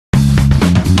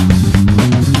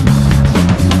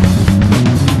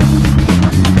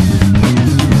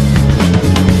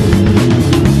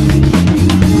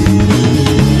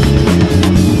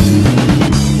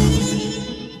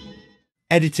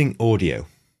Editing audio.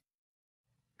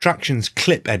 Tracktion's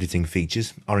clip editing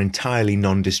features are entirely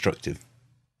non-destructive.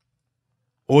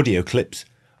 Audio clips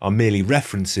are merely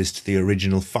references to the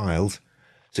original files,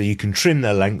 so you can trim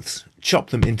their lengths,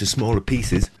 chop them into smaller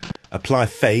pieces, apply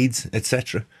fades,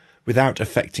 etc., without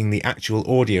affecting the actual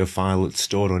audio file that's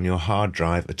stored on your hard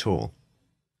drive at all.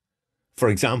 For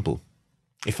example,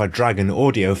 if I drag an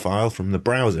audio file from the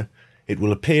browser, it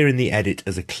will appear in the edit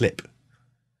as a clip.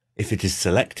 If it is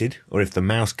selected, or if the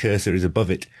mouse cursor is above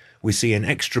it, we see an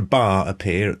extra bar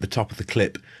appear at the top of the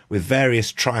clip with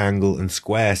various triangle and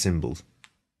square symbols.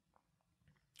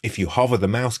 If you hover the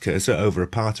mouse cursor over a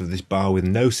part of this bar with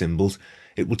no symbols,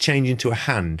 it will change into a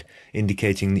hand,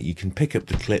 indicating that you can pick up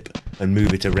the clip and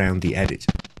move it around the edit.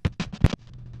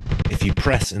 If you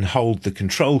press and hold the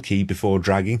Control key before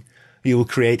dragging, you will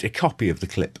create a copy of the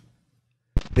clip.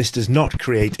 This does not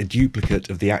create a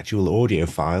duplicate of the actual audio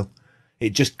file,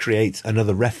 it just creates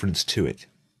another reference to it.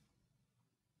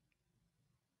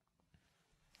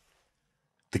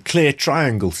 The clear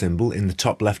triangle symbol in the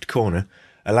top left corner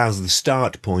allows the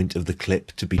start point of the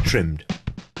clip to be trimmed.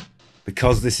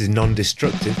 Because this is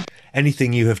non-destructive,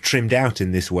 anything you have trimmed out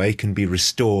in this way can be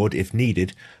restored if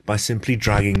needed by simply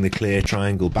dragging the clear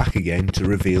triangle back again to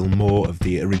reveal more of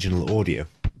the original audio.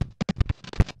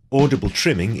 Audible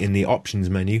trimming in the options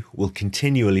menu will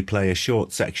continually play a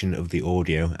short section of the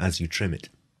audio as you trim it.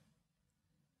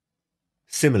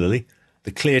 Similarly,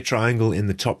 the clear triangle in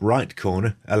the top right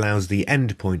corner allows the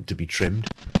end point to be trimmed,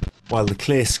 while the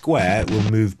clear square will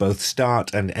move both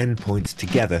start and end points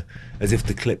together as if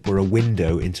the clip were a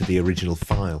window into the original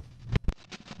file.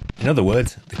 In other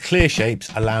words, the clear shapes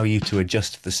allow you to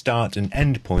adjust the start and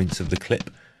end points of the clip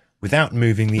without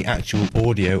moving the actual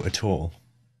audio at all.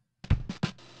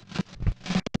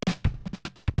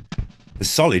 The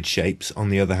solid shapes, on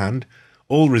the other hand,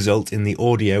 all result in the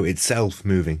audio itself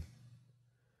moving.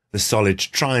 The solid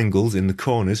triangles in the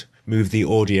corners move the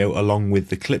audio along with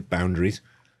the clip boundaries,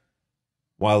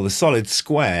 while the solid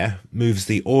square moves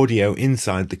the audio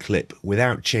inside the clip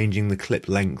without changing the clip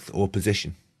length or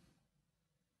position.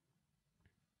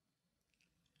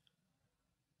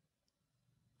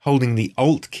 Holding the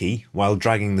Alt key while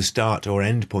dragging the start or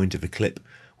end point of a clip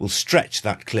will stretch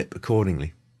that clip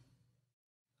accordingly.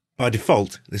 By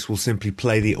default, this will simply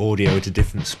play the audio at a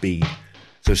different speed,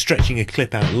 so stretching a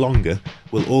clip out longer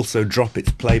will also drop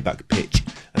its playback pitch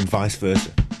and vice versa.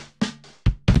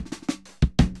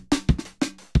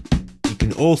 You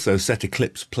can also set a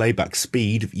clip's playback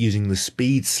speed using the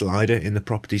speed slider in the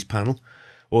properties panel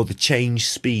or the change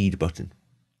speed button.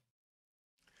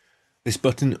 This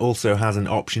button also has an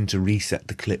option to reset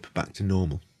the clip back to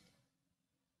normal.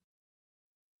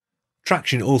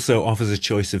 Tracktion also offers a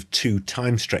choice of 2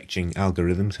 time stretching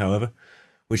algorithms, however,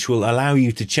 which will allow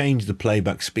you to change the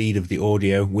playback speed of the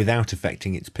audio without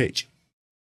affecting its pitch.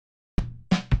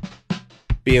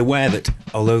 Be aware that,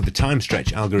 although the time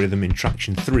stretch algorithm in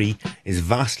Tracktion 3 is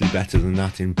vastly better than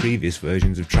that in previous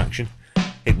versions of Tracktion,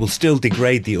 it will still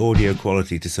degrade the audio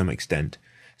quality to some extent,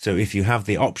 so if you have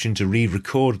the option to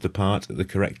re-record the part at the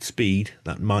correct speed,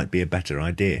 that might be a better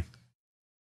idea.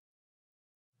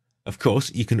 Of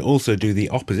course, you can also do the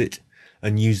opposite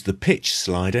and use the pitch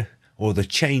slider or the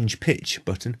change pitch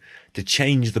button to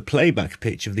change the playback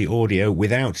pitch of the audio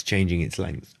without changing its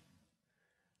length.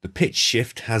 The pitch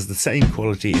shift has the same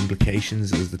quality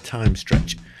implications as the time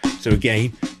stretch, so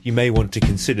again, you may want to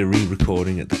consider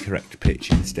re-recording at the correct pitch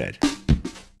instead.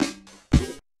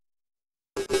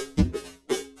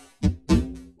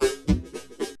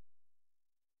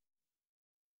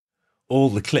 All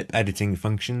the clip editing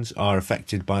functions are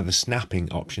affected by the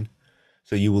snapping option,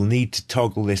 so you will need to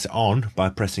toggle this on by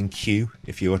pressing Q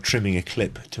if you are trimming a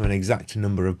clip to an exact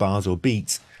number of bars or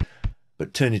beats,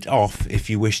 but turn it off if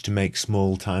you wish to make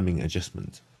small timing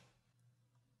adjustments.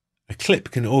 A clip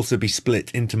can also be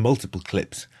split into multiple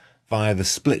clips via the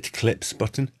Split Clips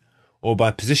button, or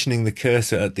by positioning the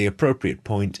cursor at the appropriate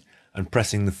point and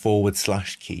pressing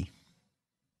the / key.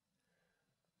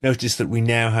 Notice that we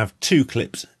now have 2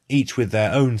 clips, each with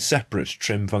their own separate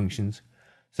trim functions,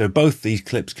 so both these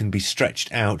clips can be stretched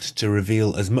out to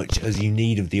reveal as much as you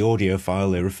need of the audio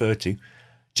file they refer to,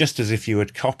 just as if you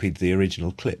had copied the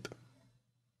original clip.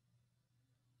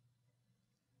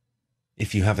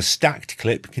 If you have a stacked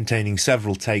clip containing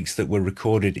several takes that were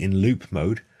recorded in loop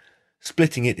mode,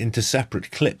 splitting it into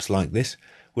separate clips like this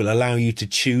will allow you to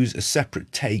choose a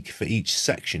separate take for each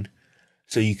section,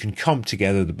 so you can comp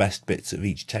together the best bits of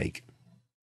each take.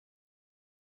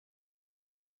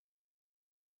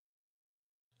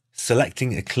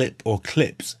 Selecting a clip or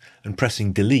clips and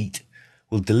pressing delete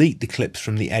will delete the clips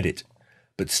from the edit,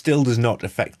 but still does not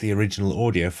affect the original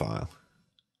audio file.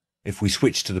 If we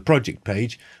switch to the project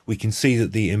page, we can see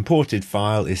that the imported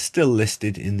file is still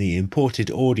listed in the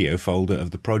imported audio folder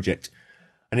of the project,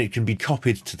 and it can be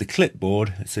copied to the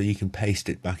clipboard so you can paste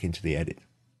it back into the edit.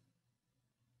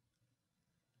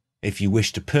 If you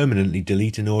wish to permanently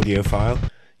delete an audio file,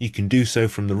 you can do so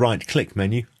from the right-click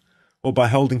menu or by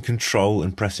holding Ctrl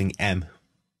and pressing M.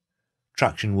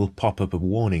 Tracktion will pop up a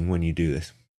warning when you do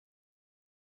this.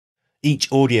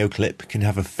 Each audio clip can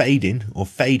have a fade-in or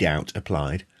fade-out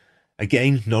applied,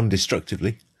 again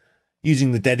non-destructively,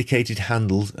 using the dedicated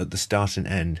handles at the start and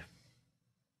end.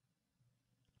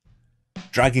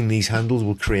 Dragging these handles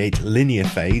will create linear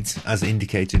fades as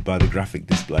indicated by the graphic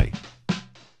display.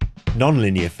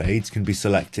 Non-linear fades can be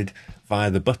selected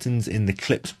via the buttons in the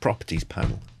Clips Properties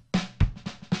panel.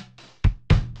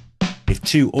 If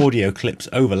two audio clips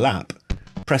overlap,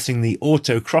 pressing the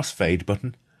Auto Crossfade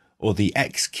button or the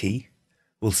X key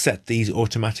will set these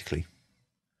automatically,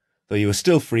 though you are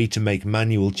still free to make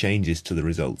manual changes to the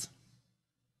results.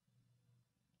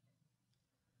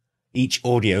 Each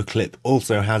audio clip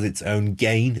also has its own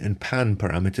gain and pan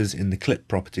parameters in the clip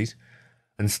properties,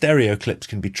 and stereo clips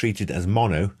can be treated as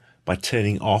mono by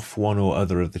turning off one or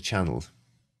other of the channels.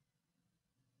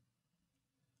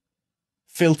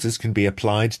 Filters can be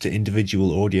applied to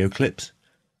individual audio clips,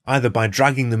 either by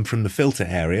dragging them from the filter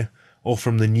area or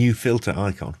from the new filter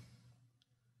icon.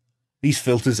 These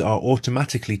filters are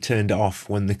automatically turned off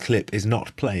when the clip is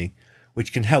not playing,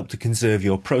 which can help to conserve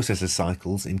your processor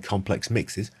cycles in complex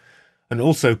mixes, and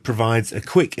also provides a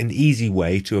quick and easy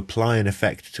way to apply an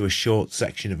effect to a short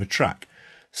section of a track,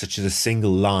 such as a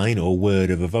single line or word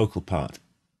of a vocal part.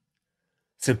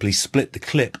 Simply split the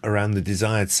clip around the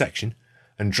desired section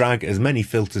and drag as many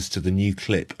filters to the new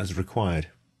clip as required.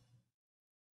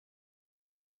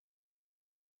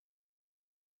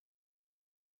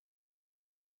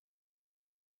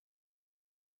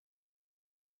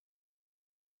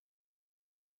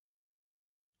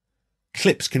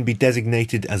 Clips can be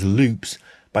designated as loops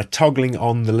by toggling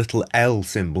on the little L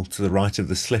symbol to the right of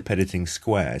the slip editing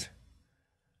squares.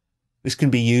 This can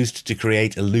be used to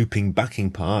create a looping backing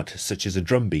part, such as a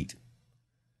drum beat.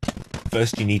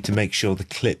 First, you need to make sure the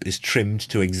clip is trimmed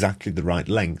to exactly the right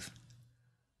length.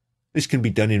 This can be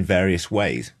done in various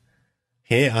ways.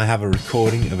 Here I have a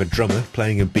recording of a drummer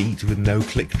playing a beat with no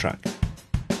click track.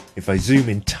 If I zoom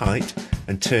in tight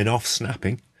and turn off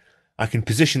snapping, I can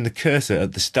position the cursor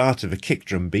at the start of a kick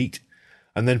drum beat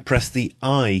and then press the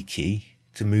I key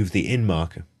to move the in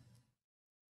marker.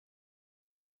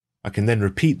 I can then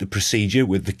repeat the procedure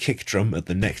with the kick drum at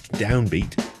the next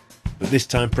downbeat, but this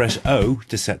time press O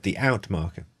to set the out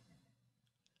marker.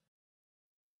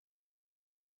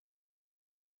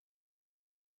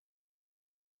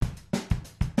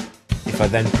 If I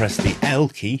then press the L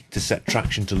key to set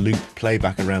Tracktion to loop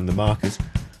playback around the markers,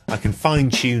 I can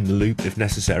fine-tune the loop if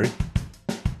necessary,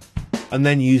 and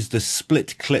then use the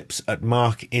split clips at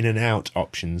mark in and out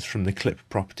options from the clip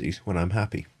properties when I'm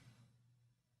happy.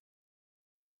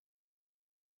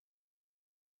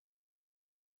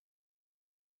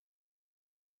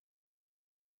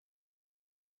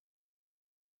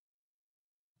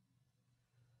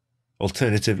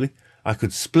 Alternatively, I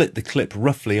could split the clip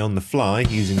roughly on the fly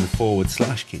using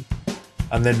the / key,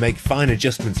 and then make fine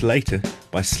adjustments later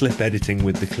by slip editing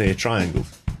with the clear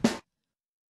triangles.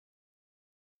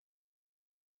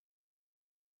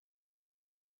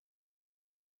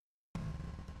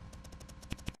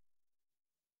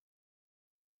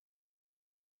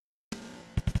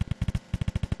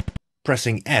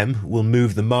 Pressing M will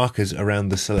move the markers around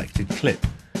the selected clip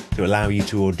to allow you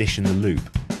to audition the loop.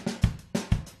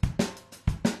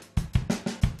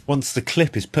 Once the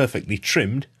clip is perfectly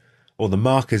trimmed, or the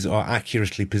markers are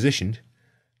accurately positioned,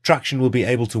 Tracktion will be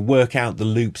able to work out the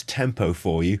loop's tempo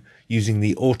for you using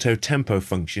the auto tempo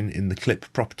function in the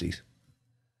clip properties.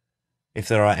 If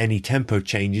there are any tempo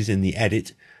changes in the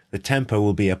edit, the tempo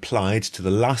will be applied to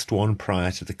the last one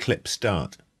prior to the clip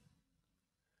start.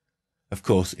 Of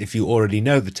course, if you already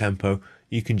know the tempo,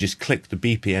 you can just click the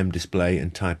BPM display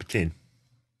and type it in.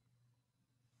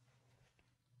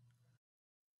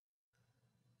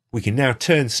 We can now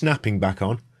turn snapping back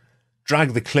on,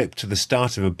 drag the clip to the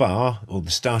start of a bar or the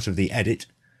start of the edit,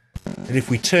 and if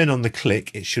we turn on the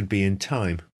click, it should be in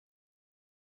time.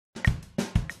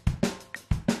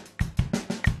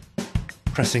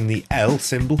 Pressing the L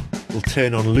symbol will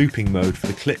turn on looping mode for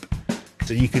the clip,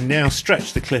 so you can now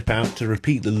stretch the clip out to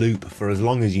repeat the loop for as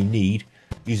long as you need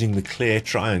using the clear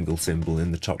triangle symbol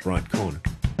in the top right corner.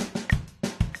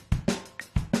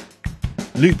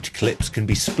 Looped clips can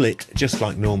be split just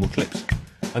like normal clips,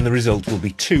 and the result will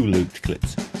be two looped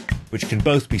clips, which can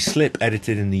both be slip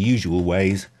edited in the usual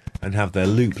ways and have their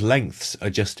loop lengths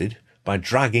adjusted by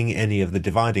dragging any of the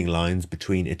dividing lines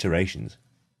between iterations.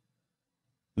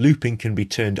 Looping can be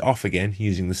turned off again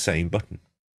using the same button.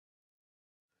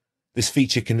 This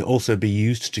feature can also be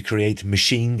used to create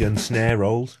machine gun snare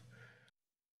rolls.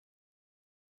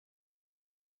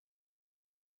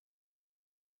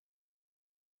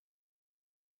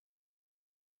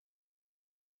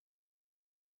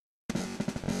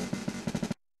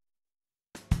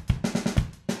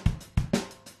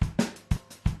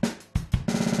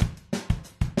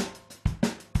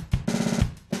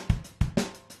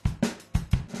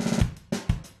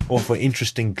 Or for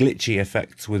interesting glitchy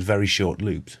effects with very short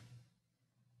loops.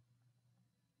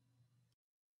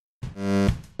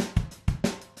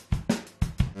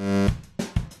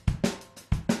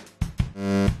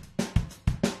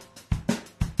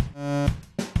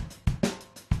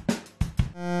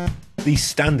 These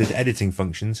standard editing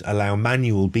functions allow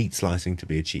manual beat slicing to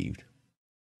be achieved.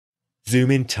 Zoom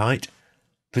in tight,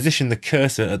 position the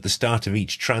cursor at the start of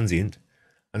each transient,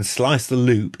 and slice the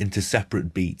loop into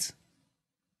separate beats.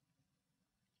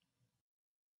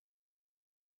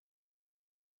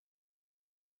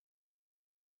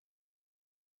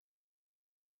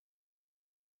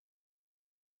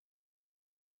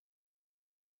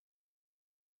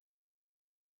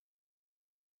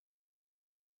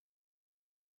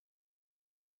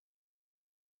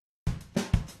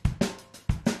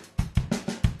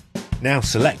 Now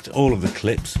select all of the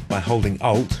clips by holding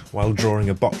Alt while drawing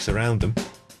a box around them,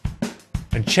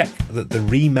 and check that the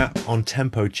Remap on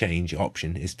Tempo Change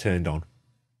option is turned on.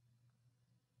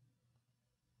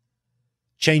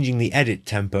 Changing the edit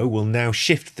tempo will now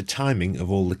shift the timing of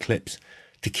all the clips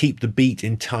to keep the beat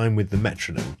in time with the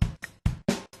metronome.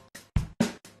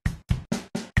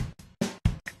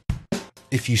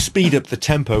 If you speed up the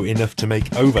tempo enough to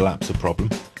make overlaps a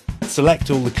problem, select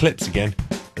all the clips again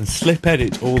and slip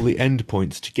edit all the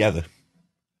endpoints together.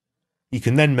 You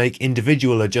can then make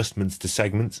individual adjustments to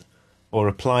segments or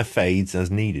apply fades as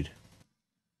needed.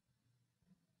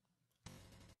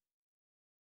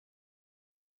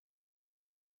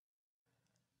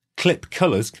 Clip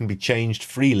colours can be changed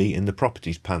freely in the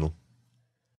Properties panel.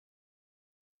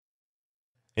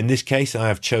 In this case I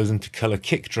have chosen to colour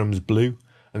kick drums blue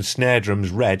and snare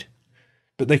drums red,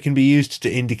 but they can be used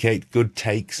to indicate good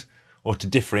takes or to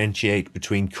differentiate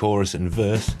between chorus and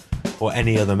verse, or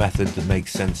any other method that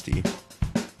makes sense to you.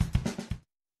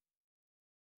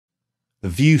 The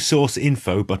View Source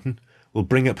Info button will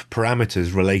bring up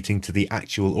parameters relating to the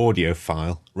actual audio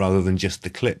file rather than just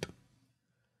the clip.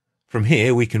 From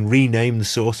here we can rename the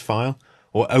source file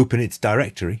or open its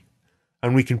directory,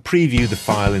 and we can preview the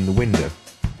file in the window.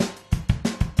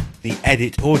 The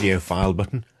Edit Audio File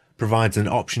button provides an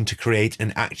option to create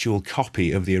an actual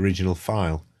copy of the original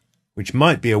file, which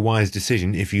might be a wise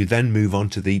decision if you then move on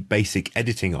to the basic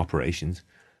editing operations,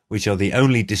 which are the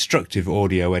only destructive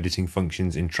audio editing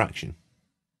functions in Tracktion.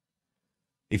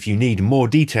 If you need more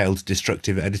detailed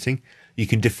destructive editing, you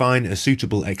can define a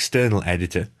suitable external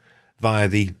editor via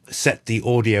the Set the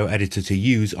Audio Editor to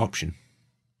Use option.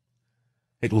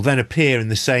 It will then appear in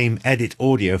the same Edit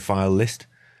Audio File list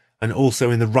and also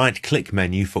in the right-click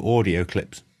menu for audio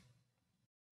clips.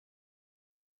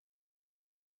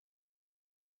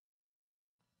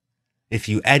 If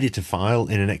you edit a file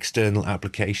in an external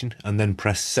application and then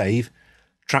press Save,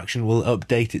 Tracktion will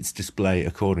update its display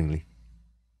accordingly.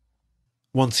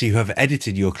 Once you have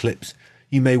edited your clips,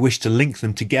 you may wish to link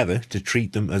them together to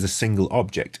treat them as a single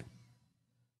object.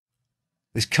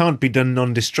 This can't be done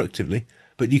non-destructively,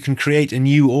 but you can create a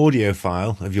new audio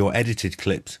file of your edited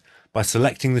clips by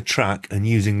selecting the track and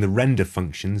using the render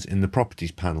functions in the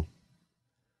Properties panel.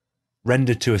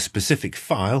 Render to a specific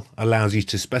file allows you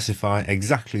to specify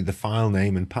exactly the file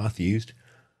name and path used,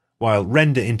 while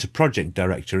Render into Project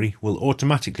Directory will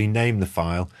automatically name the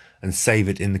file and save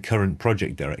it in the current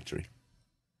project directory.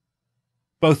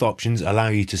 Both options allow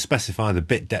you to specify the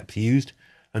bit depth used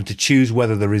and to choose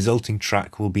whether the resulting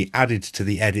track will be added to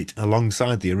the edit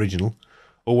alongside the original,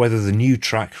 or whether the new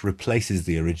track replaces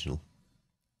the original.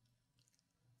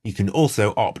 You can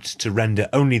also opt to render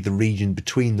only the region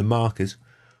between the markers,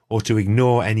 or to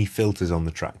ignore any filters on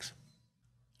the tracks.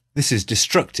 This is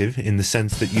destructive in the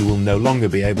sense that you will no longer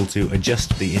be able to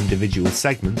adjust the individual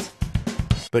segments,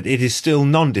 but it is still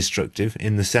non-destructive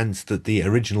in the sense that the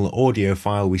original audio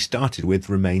file we started with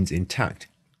remains intact.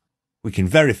 We can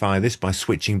verify this by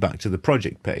switching back to the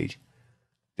project page.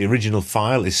 The original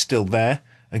file is still there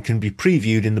and can be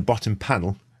previewed in the bottom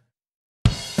panel,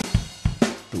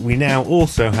 but we now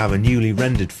also have a newly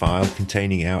rendered file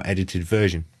containing our edited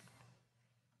version.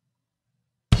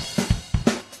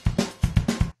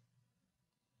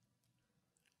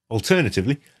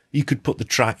 Alternatively, you could put the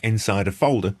track inside a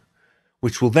folder,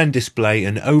 which will then display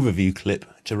an overview clip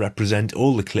to represent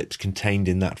all the clips contained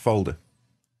in that folder.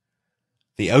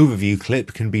 The overview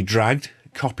clip can be dragged,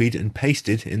 copied and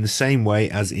pasted in the same way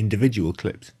as individual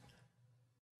clips.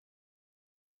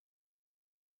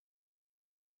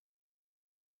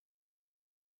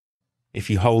 If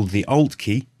you hold the Alt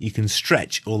key, you can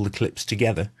stretch all the clips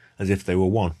together as if they were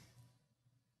one.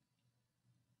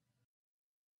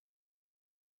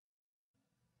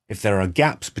 If there are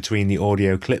gaps between the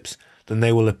audio clips, then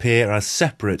they will appear as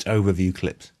separate overview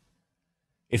clips.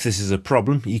 If this is a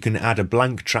problem, you can add a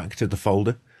blank track to the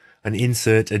folder and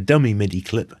insert a dummy MIDI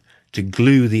clip to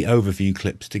glue the overview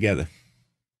clips together.